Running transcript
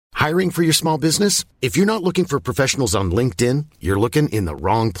Hiring for your small business? If you're not looking for professionals on LinkedIn, you're looking in the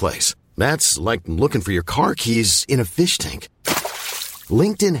wrong place. That's like looking for your car keys in a fish tank.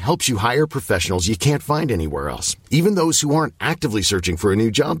 LinkedIn helps you hire professionals you can't find anywhere else, even those who aren't actively searching for a new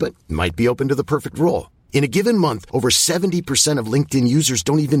job but might be open to the perfect role. In a given month, over 70% of LinkedIn users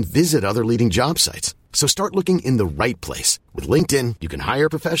don't even visit other leading job sites. So start looking in the right place. With LinkedIn, you can hire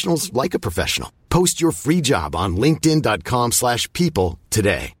professionals like a professional. Post your free job on linkedin.com/people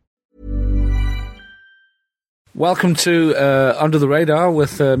today. Welcome to Under the Radar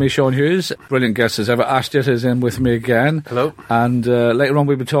with me, Sean Hughes. Brilliant guest as ever. Ash Ditt is in with me again. Hello. And later on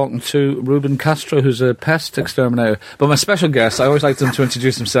we'll be talking to Ruben Castro, who's a pest exterminator. But my special guests, I always like them to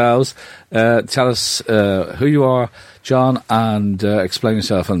introduce themselves. Tell us who you are, John, and explain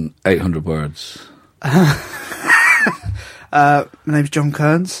yourself in 800 words. My name's John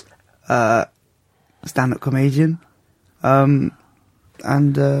Kearns, stand-up comedian.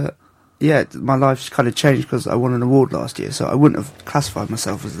 Yeah, my life's kind of changed because I won an award last year, so I wouldn't have classified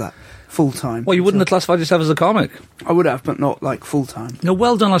myself as that full-time. Well, you wouldn't have classified yourself as a comic. I would have, but not, like, full-time. No,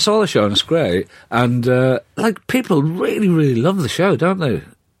 well done. I saw the show and it's great. And, people really, really love the show, don't they?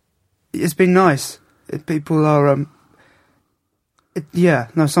 It's been nice. People are,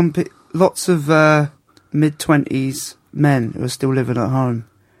 lots of mid-20s men who are still living at home.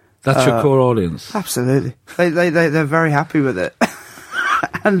 That's your core audience? Absolutely. They're very happy with it.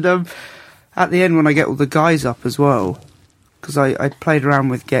 And at the end, when I get all the guys up as well, because I played around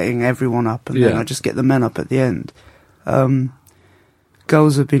with getting everyone up, and then I just get the men up at the end.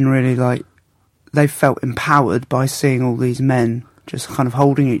 Girls have been really, like, they felt empowered by seeing all these men just kind of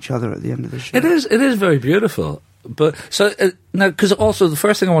holding each other at the end of the show. It is very beautiful. But, so, now, because also the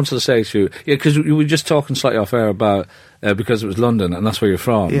first thing I wanted to say to you, because you were just talking slightly off air about, because it was London and that's where you're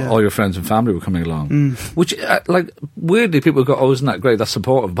from, all your friends and family were coming along. Which, weirdly, people go, oh, isn't that great, that's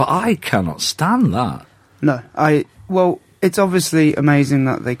supportive, but I cannot stand that. No, well, it's obviously amazing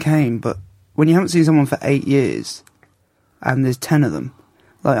that they came, but when you haven't seen someone for 8 years, and there's 10 of them,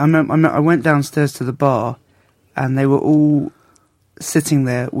 like, I went downstairs to the bar, and they were all sitting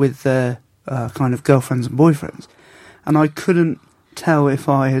there with their kind of girlfriends and boyfriends, and I couldn't tell if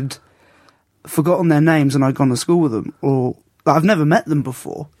I had forgotten their names and I'd gone to school with them, or like, I've never met them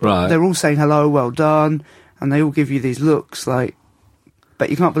before. Right. They're all saying hello, well done, and they all give you these looks like, but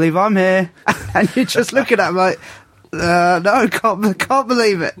you can't believe I'm here, and you're just looking at them like, no, can't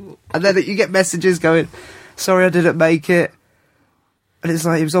believe it. And then you get messages going, sorry I didn't make it, and it's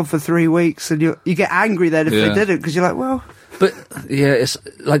like, it was on for 3 weeks, and you get angry then if they didn't, because you're like, well... But, yeah, it's,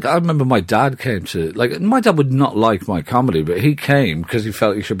 like, I remember my dad came to, like, my dad would not like my comedy, but he came because he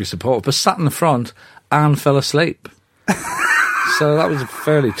felt he should be supportive, but sat in the front and fell asleep. So that was a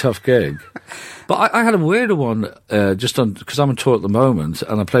fairly tough gig. But I had a weirder one, just on, because I'm on tour at the moment,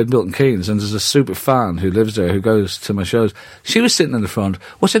 and I played Milton Keynes, and there's a super fan who lives there who goes to my shows. She was sitting in the front,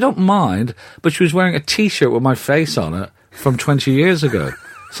 which I don't mind, but she was wearing a T-shirt with my face on it from 20 years ago.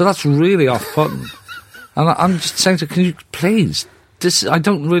 So that's really off-putting. And I'm just saying to her, can you please, I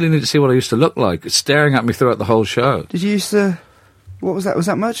don't really need to see what I used to look like. It's staring at me throughout the whole show. Did you used to, what was that? Was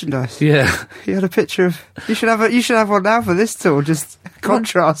that merchandise? Yeah. You had a picture of, you should have one now for this tour, just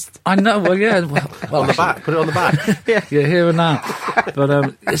contrast. I know, well, yeah. Well, on the back, put it on the back. Yeah, here and now. But,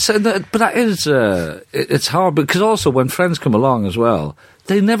 but that is, it's hard, because also when friends come along as well,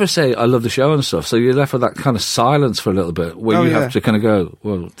 they never say, I love the show and stuff, so you're left with that kind of silence for a little bit, where you have to kind of go,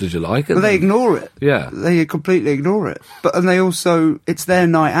 well, did you like it? Well, they ignore it. Yeah. They completely ignore it. And they also, it's their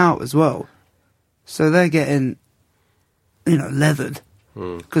night out as well. So they're getting, leathered.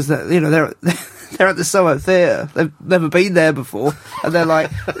 Because, they're at the Soho Theatre. They've never been there before. And they're like,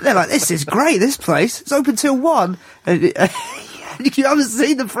 this is great, this place. It's open till 1. And you haven't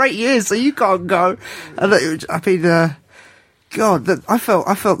seen them for 8 years, so you can't go. And God, I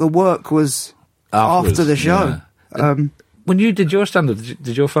felt the work was after the show. Yeah. When you did your stand-up,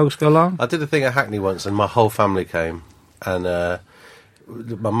 did your folks go along? I did a thing at Hackney once, and my whole family came, and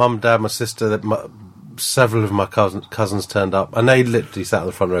my mum, dad, my sister, several of my cousins turned up, and they literally sat on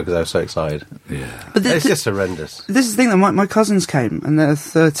the front row because they were so excited. Yeah, but it's just horrendous. This is the thing that my cousins came, and they're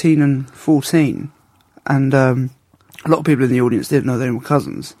 13 and 14, and a lot of people in the audience didn't know they were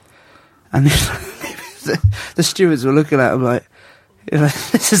cousins, and the stewards were looking at them like,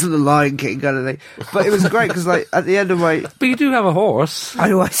 this isn't the Lion King kind of thing. But it was great because, like, at the end of my... But you do have a horse. I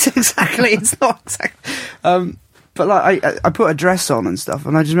know, exactly. It's not exactly... but, like, I put a dress on and stuff,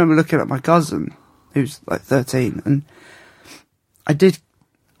 and I just remember looking at my cousin, who's, like, 13, and I don't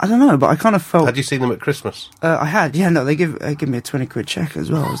know, but I kind of felt... Had you seen them at Christmas? I had, yeah, no, they give me a 20 quid check as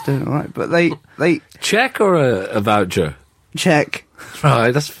well. I was doing all right, but they... Check or a voucher? check.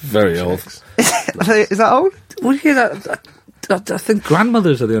 Right, that's very old. Is that old? Well, yeah, I think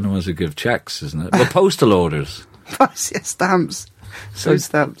grandmothers are the only ones who give checks, isn't it? Well, postal orders. Yeah, stamps. So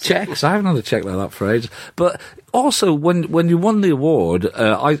Stamps. checks. I haven't had a check like that for ages. But also, when you won the award,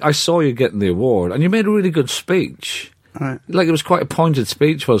 I saw you getting the award, and you made a really good speech. Right. Like, it was quite a pointed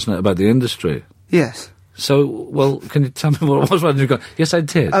speech, wasn't it, about the industry? Yes. So, well, can you tell me what it was? When you go, yes, I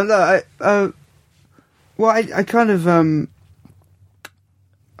did. No, I kind of,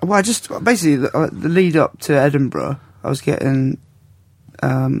 I just, basically, the lead up to Edinburgh, I was getting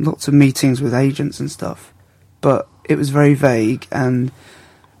lots of meetings with agents and stuff, but it was very vague, and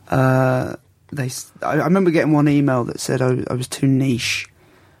I remember getting one email that said I was too niche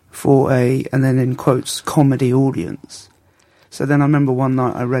for and then in quotes, comedy audience. So then I remember one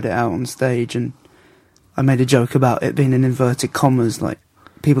night I read it out on stage, and I made a joke about it being in inverted commas, like,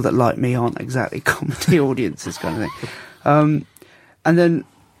 people that like me aren't exactly comedy audiences kind of thing. And then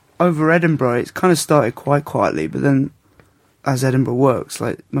over Edinburgh, it's kind of started quite quietly, but then as Edinburgh works,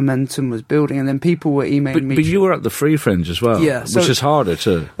 like, momentum was building, and then people were emailing me. But you were at the Free Fringe as well, Yeah, which is harder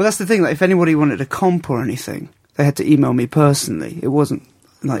too. Well, that's the thing, like, if anybody wanted a comp or anything, they had to email me personally. It wasn't,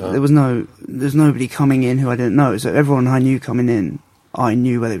 like, there's nobody coming in who I didn't know, so everyone I knew coming in, I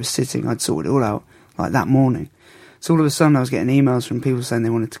knew where they were sitting, I'd sorted it all out, like, that morning. So all of a sudden I was getting emails from people saying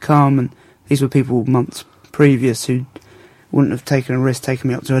they wanted to come, and these were people months previous who wouldn't have taken a risk taking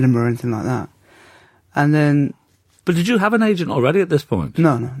me up to Edinburgh or anything like that. And then... But did you have an agent already at this point?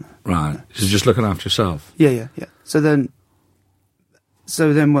 No. Right. So just looking after yourself? Yeah. So then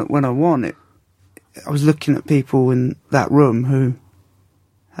when I won it, I was looking at people in that room who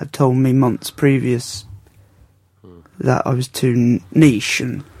had told me months previous that I was too niche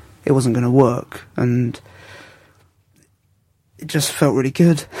and it wasn't going to work, and it just felt really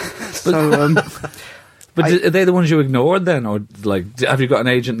good. So, but are they the ones you ignored then, or like have you got an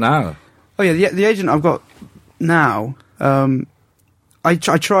agent now? Oh yeah, the agent I've got now. I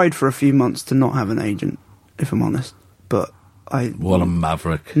tried for a few months to not have an agent, if I'm honest, but What a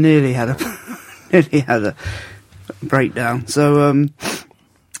maverick! nearly had a breakdown. So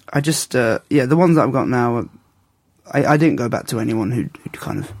I just the ones that I've got now, I didn't go back to anyone who'd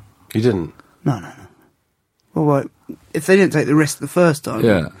kind of. You didn't? No. Well, if they didn't take the risk the first time.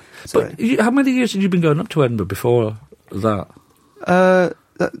 Yeah. Sorry. But how many years had you been going up to Edinburgh before that?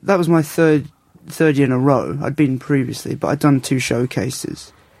 That was my third year in a row. I'd been previously, but I'd done 2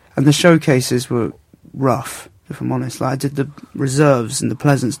 showcases, and the showcases were rough, if I'm honest. Like, I did the reserves in the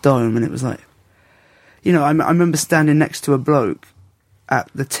Pleasance Dome, and it was like, I remember standing next to a bloke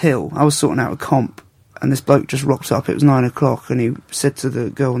at the till. I was sorting out a comp, and this bloke just rocked up. It was 9 o'clock, and he said to the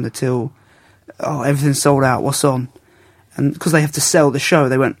girl on the till, "Oh, everything's sold out. What's on?" And because they have to sell the show,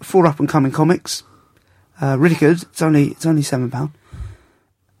 they went 4 up-and-coming comics. Really good. It's only £7.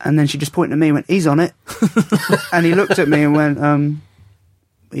 And then she just pointed at me and went, "He's on it." And he looked at me and went, "Are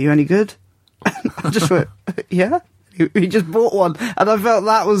you any good?" And I just went, "Yeah." He just bought one. And I felt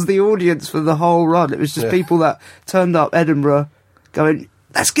that was the audience for the whole run. It was just people that turned up Edinburgh going,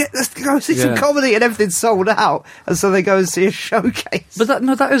 let's go see some comedy, and everything's sold out. And so they go and see a showcase. But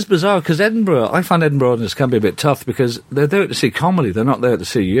that is bizarre, because I find Edinburgh audience can be a bit tough, because they're there to see comedy, they're not there to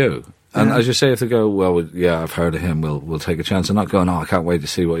see you. And as you say, if they go, "Well, yeah, I've heard of him, we'll take a chance," and not going, "Oh, I can't wait to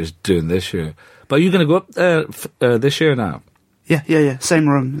see what he's doing this year." But are you going to go up there this year now? Yeah. Same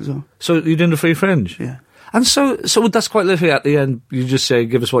room as well. So you're doing the Free Fringe? Yeah. And so that's quite literally at the end, you just say,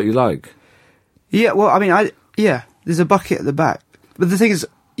 "Give us what you like." Yeah, well, I mean, there's a bucket at the back. But the thing is,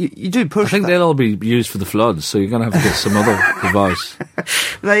 you do push. I think they'll all be used for the floods, so you're going to have to get some other device.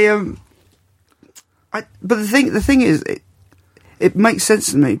 But the thing is, it makes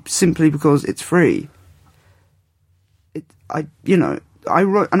sense to me simply because it's free. I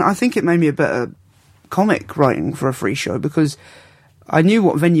wrote, and I think it made me a better comic writing for a free show, because I knew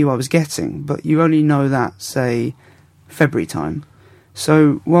what venue I was getting, but you only know that, say, February time.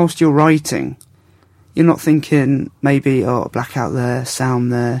 So whilst you're writing, you're not thinking maybe, blackout there,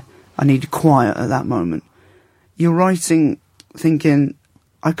 sound there, I need quiet at that moment. You're writing thinking,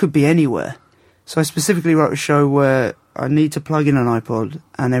 I could be anywhere. So I specifically wrote a show where I need to plug in an iPod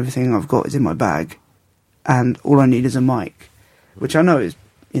and everything I've got is in my bag, and all I need is a mic, which I know is,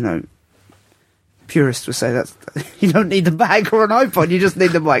 purists would say that's you don't need the bag or an iPod, you just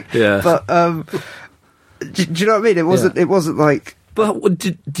need the mic. Yeah. But do you know what I mean? It wasn't like. But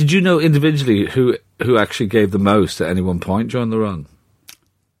did you know individually who actually gave the most at any one point during the run?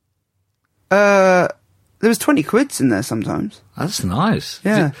 There was 20 quids in there sometimes. That's nice.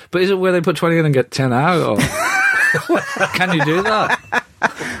 Yeah. But is it where they put 20 in and get 10 out? Or can you do that?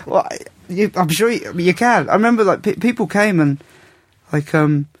 Well, I'm sure you can. I remember like people came and like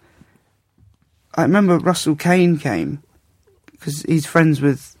I remember Russell Kane came because he's friends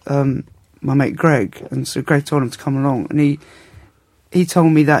with my mate Greg, and so Greg told him to come along, and he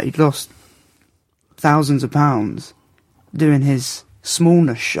told me that he'd lost thousands of pounds doing his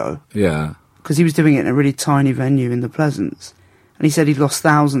Smallness show. Yeah. Because he was doing it in a really tiny venue in the Pleasance, and he said he'd lost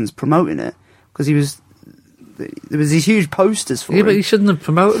thousands promoting it because there was these huge posters for Yeah, him. but he shouldn't have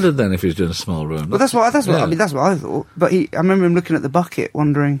promoted it then if he was doing a small room. Well, that's what Yeah. I mean. That's what I thought. But I remember him looking at the bucket,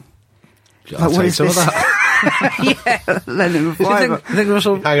 wondering, I'll what take is some of this? that. yeah, lend him a Do you fiver. think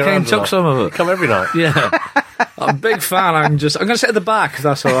Russell Hang around Kane a took lot. some of it? Come every night. Yeah. I'm a big fan. I'm going to sit at the back, if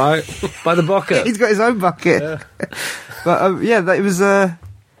that's all right, by the bucket. He's got his own bucket. Yeah. But yeah, it was. I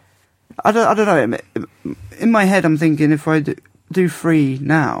don't know. In my head, I'm thinking if I do free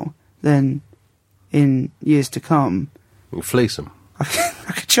now, then in years to come, You can fleece them. I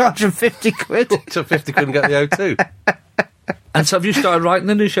could charge him 50 quid. So 50 couldn't get the O2. And so have you started writing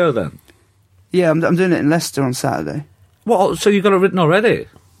the new show then? Yeah, I'm doing it in Leicester on Saturday. What? So you've got it written already?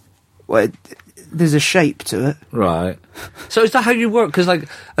 Well, there's a shape to it. Right. So is that how you work? Because, like,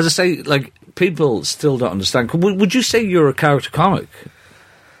 as I say, like, people still don't understand. Would you say you're a character comic?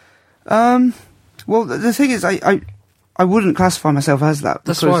 Well, the thing is, I wouldn't classify myself as that.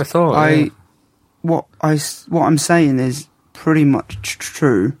 That's because what I thought, yeah. What I'm saying is pretty much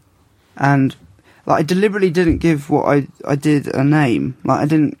true, and like I deliberately didn't give what I did a name. Like I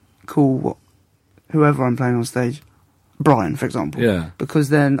didn't call whoever I'm playing on stage Brian, for example. Yeah. Because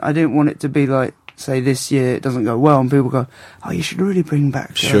then I didn't want it to be like, say this year it doesn't go well, and people go, "Oh, you should really bring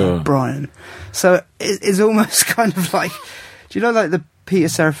back Sure. Brian." So it's almost kind of like, do you know, like the Peter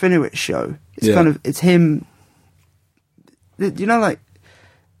Serafinowicz show? It's Yeah. kind of, it's him. Do you know, like,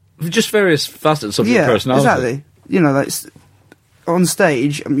 Just various facets of your yeah, personality. exactly. You know, like on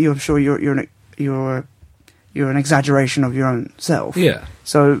stage, I'm sure you're an exaggeration of your own self. Yeah.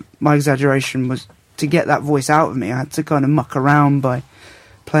 So my exaggeration was to get that voice out of me. I had to kind of muck around by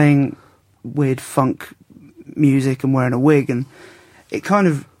playing weird funk music and wearing a wig, and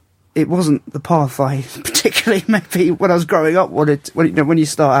it wasn't the path I particularly maybe when I was growing up wanted. When you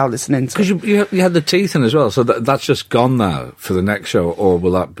start out listening to. Because you had the teeth in as well, so that's just gone now for the next show, or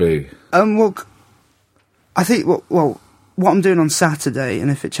will that be? Well, I think what I'm doing on Saturday,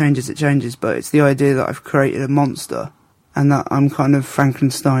 and if it changes, it changes. But it's the idea that I've created a monster, and that I'm kind of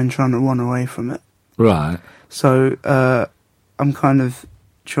Frankenstein trying to run away from it. Right. So I'm kind of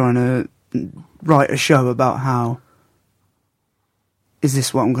trying to write a show about how is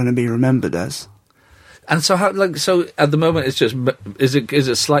this what I'm going to be remembered as. And so, so at the moment, it's just is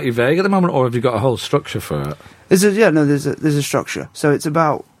it slightly vague at the moment, or have you got a whole structure for it? There's a structure. So it's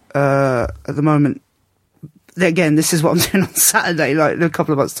about at the moment. Again, this is what I'm doing on Saturday. Like in a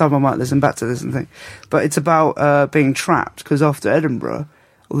couple of months' time, I might listen back to this and think. But it's about being trapped, because after Edinburgh,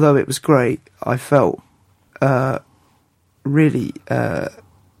 although it was great, I felt really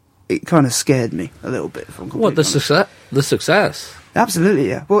it kind of scared me a little bit. If I'm What the completely honest. success? The success. Absolutely,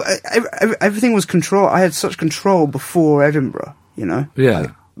 yeah. Well, everything was control. I had such control before Edinburgh, you know. Yeah.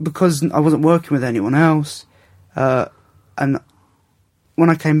 Like, because I wasn't working with anyone else, and when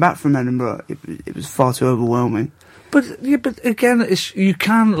I came back from Edinburgh, it was far too overwhelming. But again, you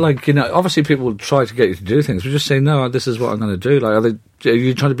can, like, you know, obviously people will try to get you to do things, but just say, no, this is what I'm going to do. Like, are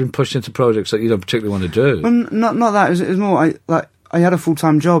you trying to be pushed into projects that you don't particularly want to do? Well, not that. It was more. I had a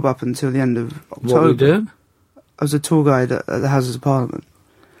full-time job up until the end of October. What were you doing? I was a tour guide at the Houses of Parliament.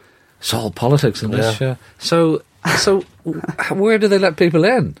 It's all politics in this, Yeah. yeah. So where do they let people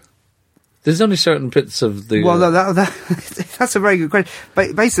in? There's only certain bits of the... Well, that's a very good question.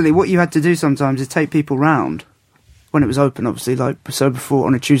 Basically, what you had to do sometimes is take people round when it was open, obviously, like, so before,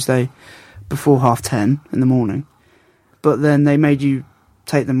 on a Tuesday, before 10:30 in the morning. But then they made you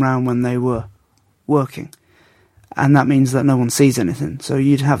take them round when they were working. And that means that no one sees anything. So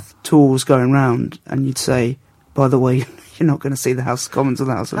you'd have tours going round, and you'd say, by the way, you're not going to see the House of Commons or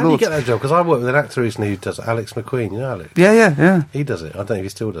the House of How do you Lords. get that job? Because I work with an actor recently who does it, Alex McQueen. You know Alex? Yeah. He does it. I don't know if he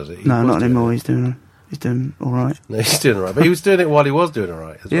still does it. He No, was not doing anymore. it. He's doing all right. No, he's doing all right. But he was doing it while he was doing all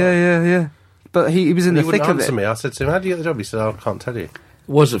right as well. Yeah. But he was in And the he wouldn't thick of answer it. me. I said to him, how do you get the job? He said, I can't tell you.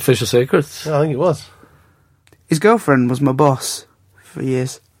 Was it Official Secrets? No, I think it was. His girlfriend was my boss for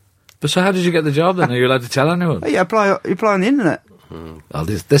years. But so how did you get the job then? Are you allowed to tell anyone? Oh, yeah, apply on the internet. Well,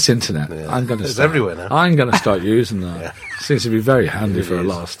 this internet, Yeah. I'm going to It's start, everywhere now. I'm going to start using that. Yeah. Seems to be very handy It for a is.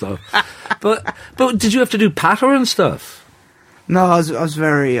 lot of stuff. But did you have to do patter and stuff? No, I was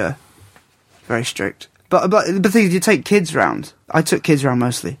very, very strict. But the thing is, you take kids round. I took kids round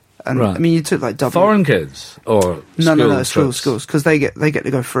mostly. And Right. I mean, you took like double. Foreign kids or No, schools, schools, because they get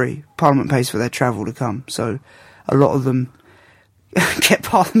to go free. Parliament pays for their travel to come, so a lot of them get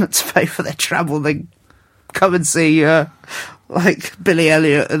Parliament to pay for their travel. They come and see like Billy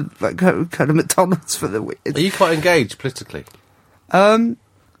Elliot and like go to McDonald's for the week. Are you quite engaged politically?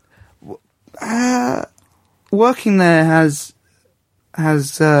 Working there has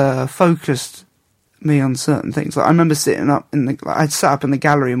focused me on certain things. Like I remember sitting up I'd sat up in the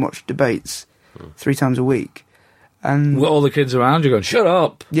gallery and watched debates 3 times a week, and With all the kids around you going, shut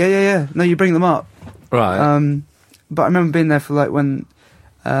up. yeah. No, you bring them up. Right. But I remember being there for like when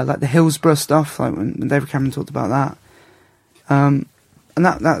like the Hillsborough stuff, like when David Cameron talked about that, and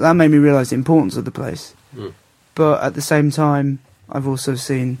that made me realise the importance of the place. But at the same time, I've also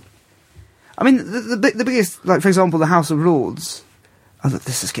seen. I mean, the biggest, like for example, the House of Lords. Oh, look,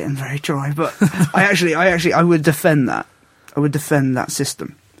 this is getting very dry, but I would defend that. I would defend that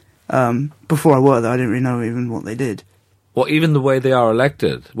system. Before I worked there, I didn't really know even what they did. Well, even the way they are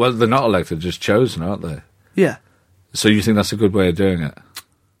elected. Well, they're not elected, just chosen, aren't they? Yeah, So you think that's a good way of doing it?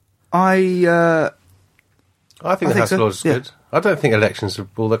 I think the think House so, of Lords is yeah. good. I don't think elections are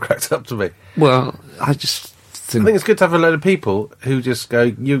all they're cracked up to be. Well, I just I think it's good to have a load of people who just go,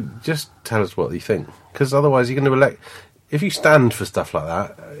 you just tell us what you think. Because otherwise you're going to elect... If you stand for stuff like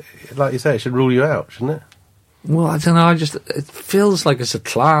that, like you say, it should rule you out, shouldn't it? Well, I don't know. It feels like it's a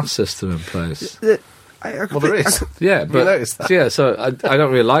class system in place. Well, there is. Yeah, but noticed that? yeah. So I don't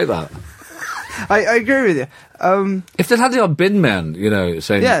really like that. I agree with you. If they'd had the odd bin men,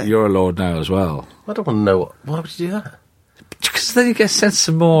 saying Yeah. you're a lord now as well, I don't want to know why would you do that? because then you get sent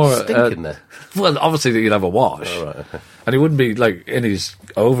some more. Stink in there. Well, obviously you'd have a wash, Oh, right, okay. and he wouldn't be like in his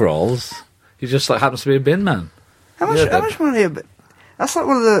overalls. He just like happens to be a bin man. How much? Yeah, How much money? That's like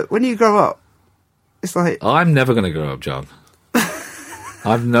one of the when you grow up. It's like, I'm never going to grow up, John.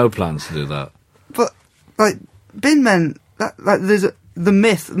 I've no plans to do that. but like bin men. There's the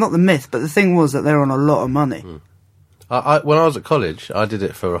myth, not the myth, but the thing was that they're on a lot of money. When I was at college, I did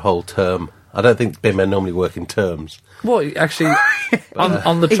it for a whole term. I don't think bin men normally work in terms. What, actually,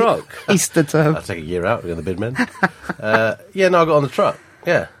 on the truck? Easter term. I'd take a year out with the bin men. I got on the truck.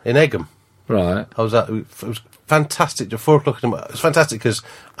 Yeah, in Egham. Right. I was it was fantastic. At 4 o'clock in the morning. It was fantastic because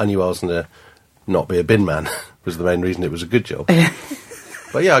I knew I was going to not be a bin man. Was the main reason it was a good job.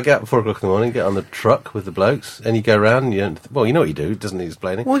 But yeah, I get up at 4 o'clock in the morning, get on the truck with the blokes, and you go around. And you know what you do. It doesn't need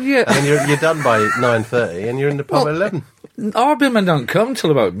explaining. Well, yeah. And then you're done by 9:30, and you're in the pub at 11. Our bin men don't come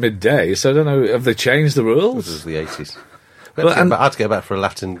till about midday, so I don't know, have they changed the This rules? was the 80s. Well, I had to go back for a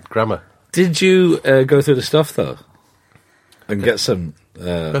Latin grammar. Did you go through the stuff, though? And get some...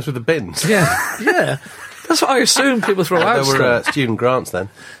 Goes with the bins. yeah. That's what I assume people throw out There were stuff. student grants then.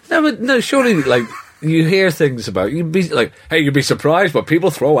 No, surely, like, you hear things about... You'd be like, hey, you'd be surprised what people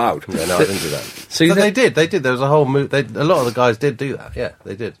throw out. Yeah, no, I didn't do that. So you But they think- did. There was a whole move. A lot of the guys did do that. Yeah,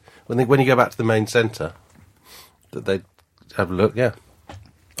 they did. When you go back to the main centre, that they have a look. Yeah,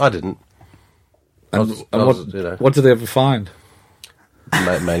 I didn't. And, what did they ever find?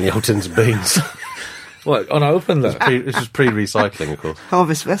 Mainly old tins and beans. What, unopened, though? This was pre-recycling, of course.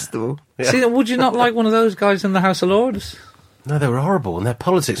 Harvest Festival. Yeah. See, would you not like one of those guys in the House of Lords? No, they were horrible, and their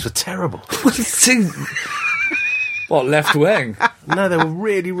politics were terrible. See, what, left wing? No, they were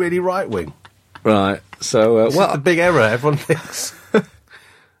really, really right wing. Right, so, This is the big error. Everyone thinks.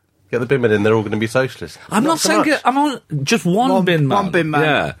 Get the bin men in; they're all going to be socialists. I'm not so saying much. I'm on just one bin man. one bin man.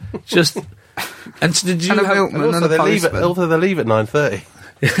 Yeah, just. And so did you And a have? milkman. And also, Another they leave at postman. they leave at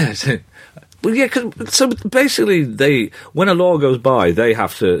 9:30. Yeah, well, yeah. So basically, when a law goes by, they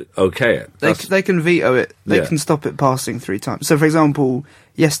have to okay it. They can veto it. They Yeah. can stop it passing 3 times. So, for example,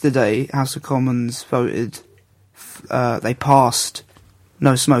 yesterday, House of Commons voted. They passed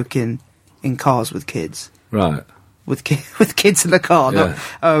no smoking in cars with kids. Right. With kids in the car. Yeah.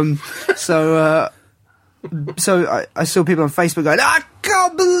 So I saw people on Facebook going, I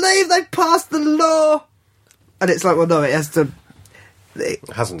can't believe they passed the law, and it's like, well, no, it has to. It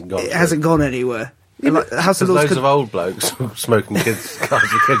hasn't gone. It hasn't gone anywhere. And, like, House There's of Lords loads could, of old blokes smoking kids cars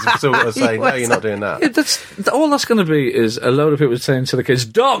with kids have still got to say, no, you're not doing that. Yeah, all that's going to be is a load of people saying to the kids,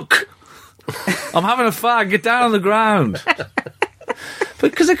 "Duck! I'm having a fag. Get down on the ground."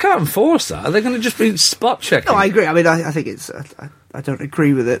 Because they can't enforce that. They're going to just be spot checking. No, I agree. I mean, I think it's. I don't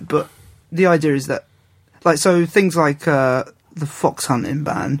agree with it, but the idea is that, like, so things like the fox hunting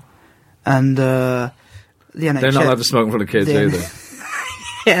ban and the NHS. They're not allowed to smoke in front of kids the- either.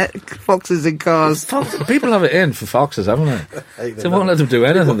 Yeah, foxes in cars. People have it in for foxes, haven't they? They won't let them do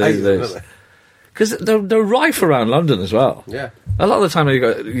anything People hate these them, days. don't they? Because they're rife around London as well. Yeah. A lot of the time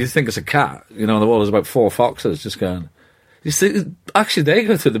you think it's a cat, on the wall there's about 4 foxes just going. You see, actually, they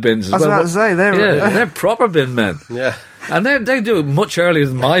go through the bins as I was well. about to say, they're proper bin men. Yeah. And they do it much earlier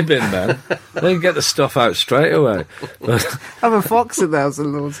than my bin men. They get the stuff out straight away. But, have a fox in the House of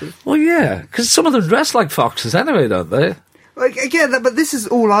Lords. well, yeah, because some of them dress like foxes anyway, don't they? Like, again, but this is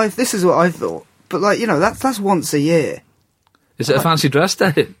what I thought. But, like, that's once a year. Is it a fancy dress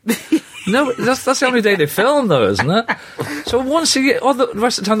day? No, that's the only day they film, though, isn't it? So once a year, the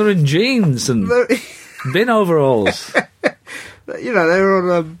rest of the time they're in jeans and bin overalls.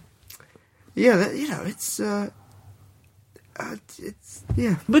 They're on. It's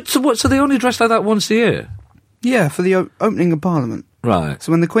yeah. But so what? So they only dress like that once a year, Yeah, for the opening of Parliament. right?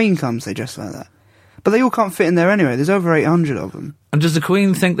 So when the Queen comes, they dress like that. But they all can't fit in there anyway. There's over 800 of them. And does the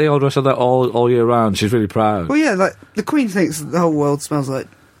Queen think they all dress like that all year round? She's really proud. Well, yeah, like the Queen thinks the whole world smells like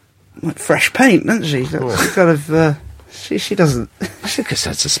fresh paint, doesn't she? She kind of. She doesn't. I think her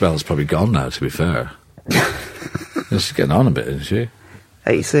sense of smell's probably gone now. To be fair, she's getting on a bit, isn't she?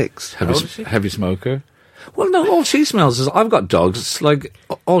 86. How old is she? Heavy smoker. Well, no, all she smells is... I've got dogs. It's like,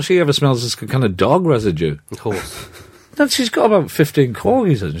 all she ever smells is kind of dog residue. Horse. No, she's got about 15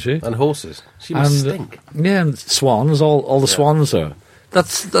 corgis, hasn't she? And horses. She must stink. Yeah, and swans, all the swans are.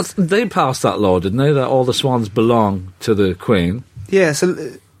 That's they passed that law, didn't they? That all the swans belong to the Queen. Yeah, so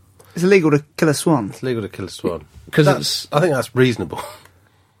it's illegal to kill a swan. It's legal to kill a swan. Because I think that's reasonable.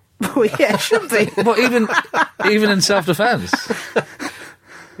 Well, yeah, it should be. well, even in self-defence.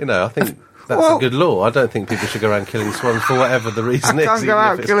 I think that's a good law. I don't think people should go around killing swans for whatever the reason is. Can't go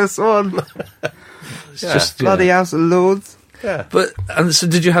out and kill a swan. It's just, Bloody House of Lords. Yeah. But, and so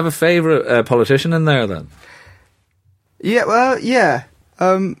did you have a favourite politician in there then? Yeah, well, yeah.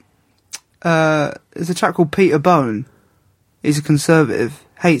 There's a chap called Peter Bone. He's a Conservative.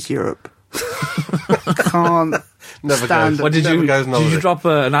 Hates Europe. Can't Never stand goes. it. What did Never you goes did nowhere. you drop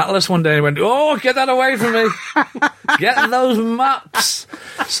an atlas one day and went, oh, get that away from me, get those maps?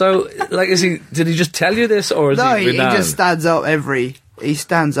 So, like, did he just tell you this, or is No, he he renowned? just stands up every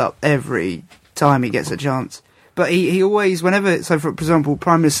time he gets a chance. But he always, whenever, so for example,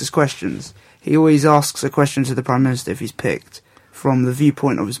 Prime Minister's questions, he always asks a question to the Prime Minister if he's picked from the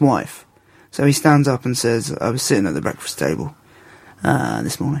viewpoint of his wife. So he stands up and says, I was sitting at the breakfast table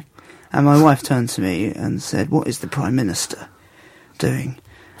this morning, and my wife turned to me and said, what is the Prime Minister doing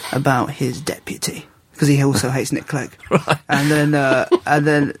about his deputy? Because he also hates Nick Clegg. Right. And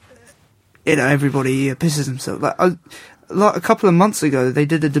then, everybody pisses himself. Like a couple of months ago, they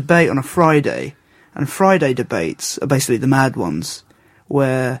did a debate on a Friday, and Friday debates are basically the mad ones,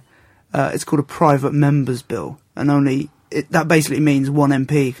 where it's called a private members bill, and that basically means one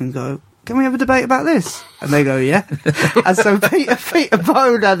MP can go, can we have a debate about this? And they go, yeah. And so Peter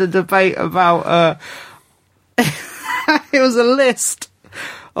Bone had a debate about, it was a list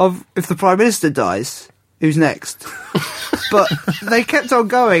of, if the Prime Minister dies, who's next? But they kept on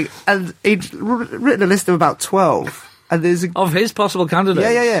going, and he'd written a list of about 12. And there's of his possible candidates.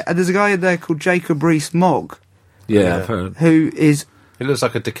 yeah. And there's a guy in there called Jacob Rees-Mogg, Yeah, I've heard. who is He looks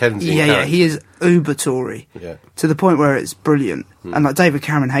like a Dickensian yeah, character. he is uber Tory. Yeah. To the point where it's brilliant. And like David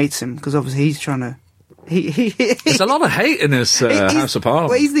Cameron hates him because obviously he's trying to. There's a lot of hate in this House of Parliament.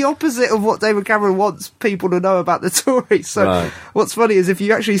 Well, he's the opposite of what David Cameron wants people to know about the Tories. So Right. what's funny is if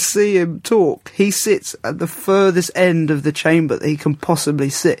you actually see him talk, he sits at the furthest end of the chamber that he can possibly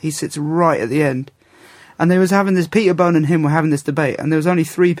sit. He sits right at the end. And they was having this, Peter Bone and him were having this debate, and there was only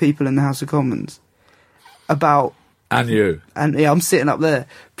 3 people in the House of Commons about. And you. And yeah, I'm sitting up there.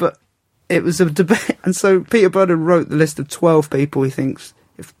 But it was a debate. And so Peter Bone wrote the list of 12 people he thinks,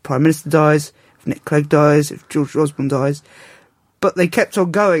 if the Prime Minister dies, if Nick Clegg dies, if George Osborne dies. But they kept on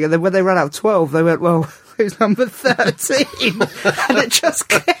going, and then when they ran out of 12, they went, well, who's number 13? And it just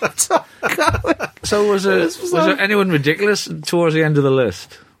kept on going. So was there anyone ridiculous towards the end of the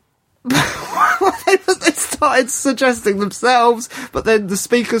list? They started suggesting themselves, but then the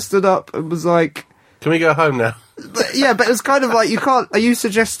speaker stood up and was like, Can we go home now? but it was kind of like, are you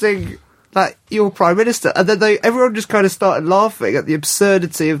suggesting like you're Prime Minister? And then everyone just kind of started laughing at the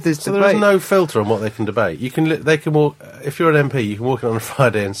absurdity of this So debate. there is no filter on what they can debate. They can walk. If you're an MP, you can walk in on a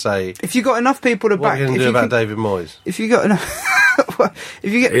Friday and say, If you got enough people to "What are back, you going if to do you about can- David Moyes?" if you got enough,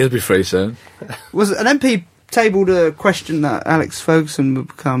 if you get He'll be free soon. was an MP tabled a question that Alex Ferguson would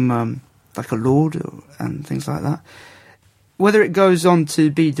become like a lord and things like that. Whether it goes on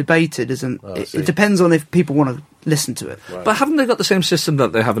to be debated it depends on if people want to listen to it. Right. But haven't they got the same system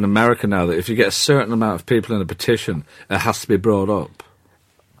that they have in America now, that if you get a certain amount of people in a petition, it has to be brought up?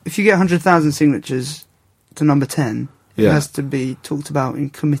 If you get 100,000 signatures to number 10, Yeah. it has to be talked about in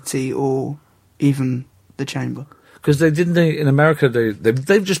committee or even the chamber. because they didn't. In America,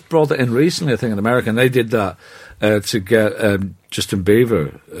 they've just brought it in recently. I think in America, and they did that to get Justin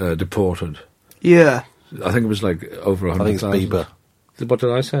Bieber deported. Yeah. I think it was like over 100,000. I think it's Bieber. What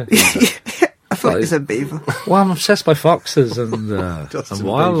did I say? I thought you said beaver. Well, I'm obsessed by foxes and Justin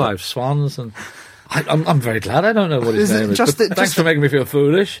wildlife, swans, and I'm very glad I don't know what his Is it name is. Justin- But thanks for making me feel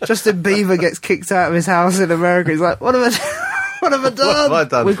foolish. Justin Bieber gets kicked out of his house in America. He's like, what have I done? What have I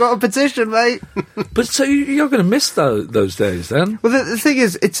done? We've got a petition, mate. But so you're going to miss those days then? Well, the thing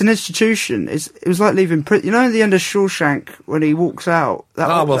is, it's an institution. It was like leaving prison. You know, at the end of Shawshank, when he walks out.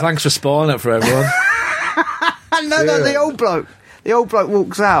 Thanks for spoiling it for everyone. No, the old bloke. The old bloke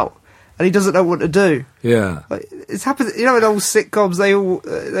walks out, and he doesn't know what to do. Yeah. Like, it's happened. You know, in old sitcoms, they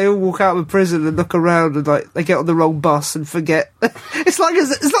all walk out of prison and look around, and like they get on the wrong bus and forget. it's like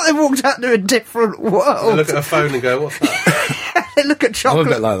they walked out into a different world. They look at a phone and go, "What's that?" They look at I'm a chocolate.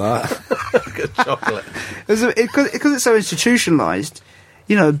 bit like that. Look at chocolate. Because it's so institutionalised.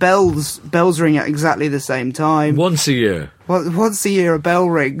 You know, bells ring at exactly the same time. Once a year. Well, once a year a bell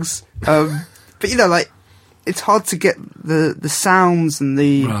rings. But you know, like, it's hard to get the sounds and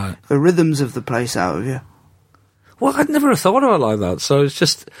the rhythms of the place out of you. Well, I'd never thought of it like that. So it's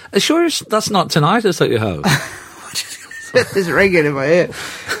just, sure that's not tinnitus that you have There's ringing in my ear.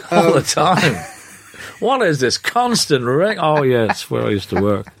 all the time. What is this constant ring? Oh yes, where I used to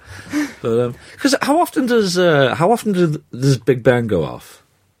work. But because how often does Big Ben go off?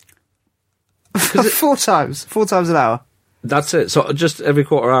 4 times an hour. That's it. So just every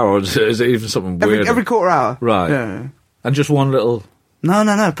quarter hour, or is it even something weird? Every quarter hour. Right. Yeah. And just one little No.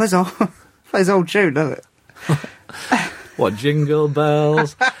 It plays old tune, doesn't it? what jingle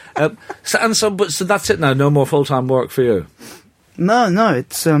bells? So that's it now. No more full time work for you. No.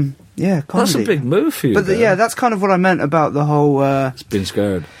 It's comedy. That's a big move for you. But that's kind of what I meant about the whole It's been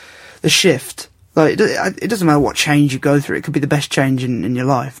scared. the shift. Like, it doesn't matter what change you go through. It could be the best change in your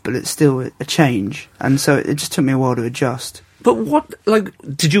life, but it's still a change. And so it just took me a while to adjust. But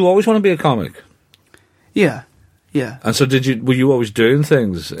did you always want to be a comic? Yeah. And so were you always doing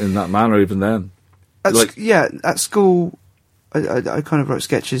things in that manner even then? At school, I kind of wrote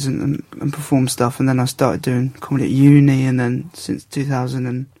sketches and performed stuff, and then I started doing comedy at uni, and then since 2000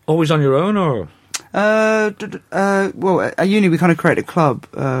 and... Always on your own, or? Well, at uni we kind of created a club,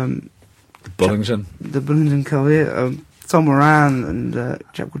 Bullington. the Bullington Club, yeah. Tom Moran and a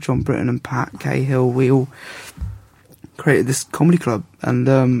chap called John Britton and Pat Cahill, we all created this comedy club, and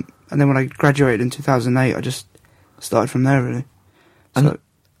then when I graduated in 2008, I just started from there, really.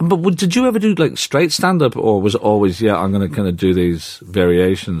 But did you ever do like straight stand up, or was it always I'm going to kind of do these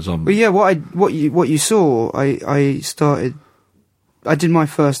variations on? But yeah, what you saw, I did my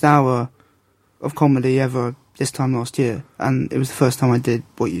first hour of comedy ever this time last year, and it was the first time I did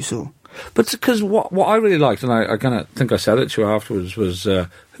what you saw. But because what I really liked, and I kind of think I said it to you afterwards, was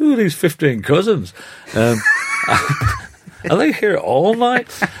who are these 15 cousins? Are they here all night?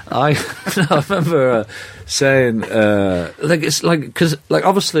 I remember saying, it's like, because, like,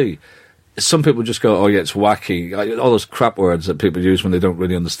 obviously, some people just go, oh, yeah, it's wacky. All those crap words that people use when they don't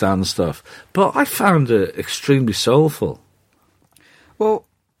really understand stuff. But I found it extremely soulful. Well,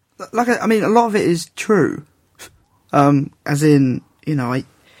 I mean, a lot of it is true. As in, you know, I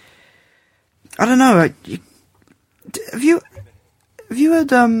don't know. Have you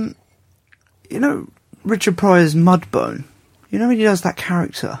heard, you know, Richard Pryor's Mudbone? You know when he does that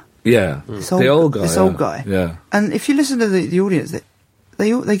character? Yeah, the old guy. This old guy. Yeah. And if you listen to the audience,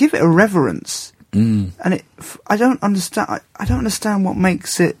 they give it a reverence, and I don't understand. I don't understand what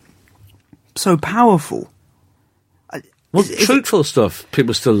makes it so powerful. Truthful stuff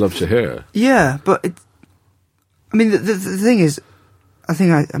people still love to hear. Yeah, but I mean, the thing is, I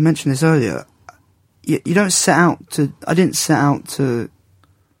think I mentioned this earlier. You don't set out to. I didn't set out to.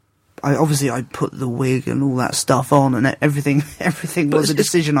 I put the wig and all that stuff on, and everything was a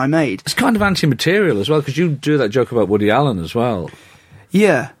decision I made. It's kind of anti-material as well, because you do that joke about Woody Allen as well.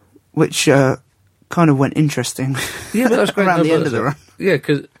 Yeah, which kind of went interesting. Yeah, but that's great. around the end of the run. Yeah,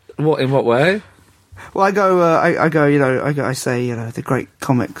 because in what way? Well, I go. You know, I say, you know, the great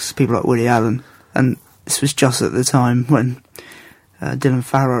comics, people like Woody Allen, and this was just at the time when Dylan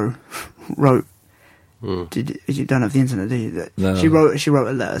Farrow wrote. You don't have the internet, do you? No. She wrote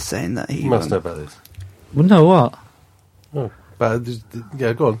a letter saying that he Must know about this. Well, no, what? Oh, but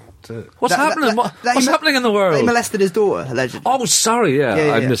yeah, go on. What's happening? What's happening in the world? He molested his daughter, allegedly. Oh, sorry,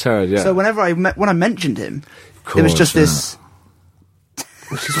 yeah. I misheard, yeah. So whenever when I mentioned him, there was just this...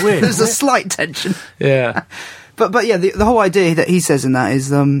 Which is weird. There's a slight tension. Yeah. But yeah, the whole idea that he says in that is,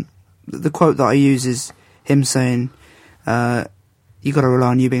 the quote that I use is him saying, you got to rely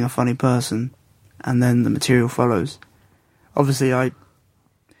on you being a funny person. and then the material follows. Obviously,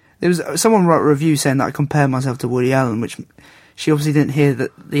 someone wrote a review saying that I compare myself to Woody Allen, which she obviously didn't hear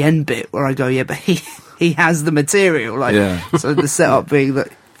the end bit where I go, yeah, but he has the material, like, so the setup being that,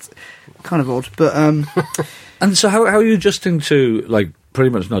 kind of odd, but And so how are you adjusting to, like,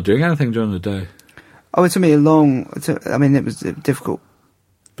 pretty much not doing anything during the day? Oh, it took me it was difficult.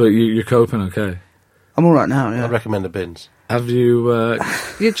 But you're coping okay? I'm all right now, yeah. I'd recommend the bins. Have you,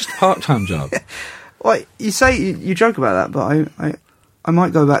 just a part-time job? Well, you say, you joke about that, but I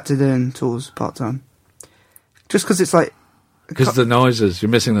might go back to doing tours part-time. Just because it's like... Because the noises, you're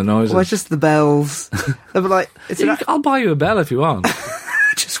missing the noises. Well, it's just the bells. They'll be like... I'll buy you a bell if you want.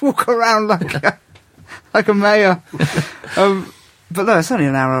 Just walk around like a mayor. But no, it's only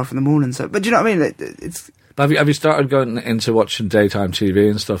an hour off in the morning. So, but do you know what I mean? It's. Have you started going into watching daytime TV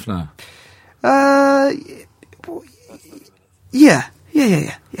and stuff now? Yeah.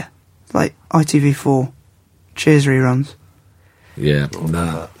 Like ITV4, Cheers reruns. Yeah,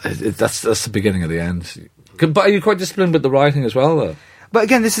 no, that's the beginning of the end. But are you quite disciplined with the writing as well, though? But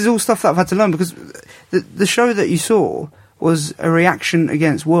again, this is all stuff that I've had to learn because the show that you saw was a reaction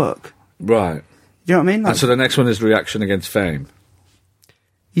against work. Right. You know what I mean? Like, and so the next one is reaction against fame.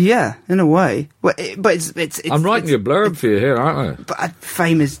 Yeah, in a way. But it's I'm writing you a blurb for you here, aren't I? But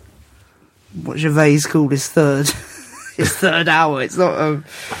fame is what Gervais called his third hour. It's not.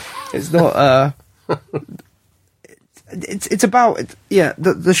 It's about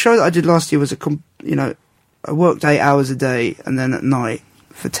The show that I did last year was I worked 8 hours a day, and then at night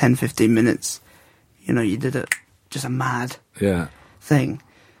for 10-15 minutes, you did it. Just a mad thing.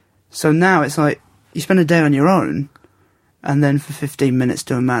 So now it's like you spend a day on your own, and then for 15 minutes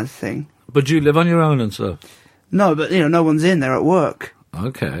do a mad thing. But do you live on your own and stuff? No, but no one's in there at work.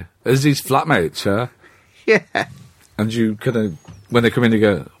 Okay. As these flatmates, yeah? Yeah. And you kind of, when they come in, you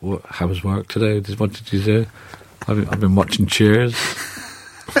go, how was work today? What did you do? I've been watching Cheers.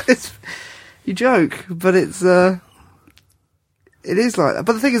 You joke, but it is like that.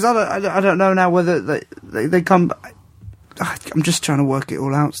 But the thing is, I don't know now whether they come. I'm just trying to work it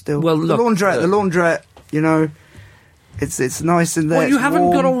all out still. Well, look, the laundrette, it's nice in there. Well, you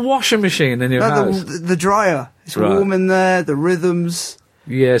haven't got a washing machine in your house. The dryer, it's warm in there. The rhythms.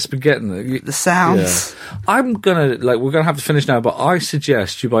 Yes, but getting the sounds. Yeah. I'm gonna we're gonna have to finish now, but I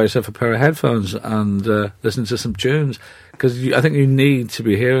suggest you buy yourself a pair of headphones and listen to some tunes because I think you need to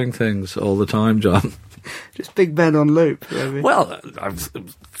be hearing things all the time, John. Just Big Ben on loop. Maybe. Well, I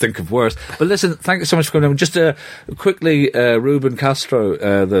think of worse. But listen, thank you so much for coming in. Just quickly, Ruben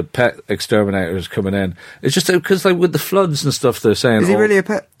Castro, the pet exterminator, is coming in. It's just because with the floods and stuff, they're saying. Is he really a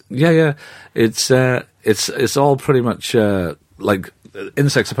pet? Yeah. It's all pretty much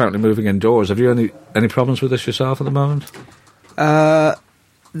insects apparently moving indoors. Have you any problems with this yourself at the moment?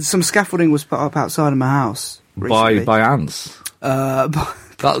 Some scaffolding was put up outside of my house recently. By ants.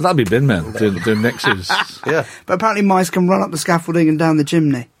 That'd be bin men doing mixes. Yeah. But apparently mice can run up the scaffolding and down the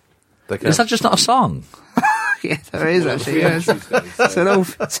chimney. Is that just not a song? Yeah, there is actually. Yeah. It's an old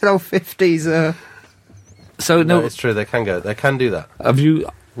 50s. So no, it's true. They can go. They can do that. Have you?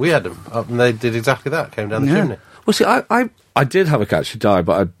 We had them up, and they did exactly that. Came down the chimney. Well, see, I did have a cat. She died,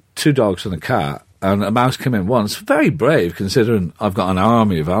 but I had 2 dogs and a cat. And a mouse came in once, very brave considering I've got an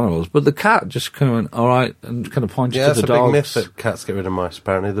army of animals. But the cat just kind of went, all right, and kind of pointed to the dogs. Yeah, it's a big myth that cats get rid of mice,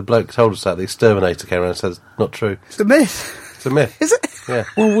 apparently. The bloke told us that. The exterminator came around and said it's not true. It's a myth. It's a myth. Is it? Yeah.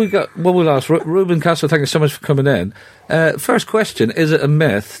 Well, we'll ask. Ruben Castro, thank you so much for coming in. First question, is it a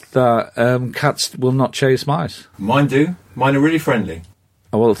myth that cats will not chase mice? Mine do. Mine are really friendly.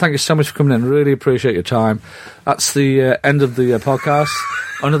 Oh, well, thank you so much for coming in. Really appreciate your time. That's the end of the podcast.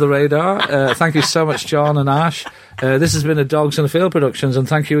 Under the Radar. Thank you so much, John and Ash. This has been a Dogs in the Field Productions, and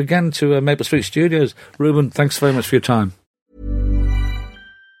thank you again to Maple Street Studios. Ruben, thanks very much for your time.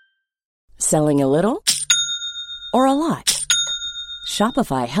 Selling a little or a lot?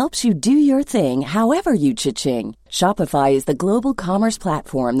 Shopify helps you do your thing however you cha-ching. Shopify is the global commerce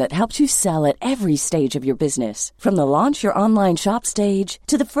platform that helps you sell at every stage of your business. From the launch your online shop stage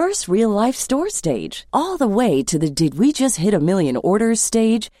to the first real-life store stage, all the way to the did we just hit a million orders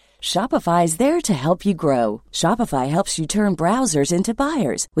stage. Shopify is there to help you grow. Shopify helps you turn browsers into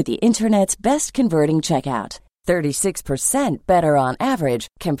buyers with the internet's best converting checkout. 36% better on average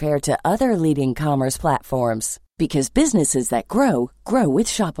compared to other leading commerce platforms. Because businesses that grow, grow with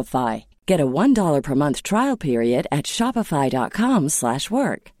Shopify. Get a $1 per month trial period at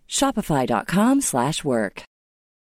shopify.com/work. Shopify.com/work.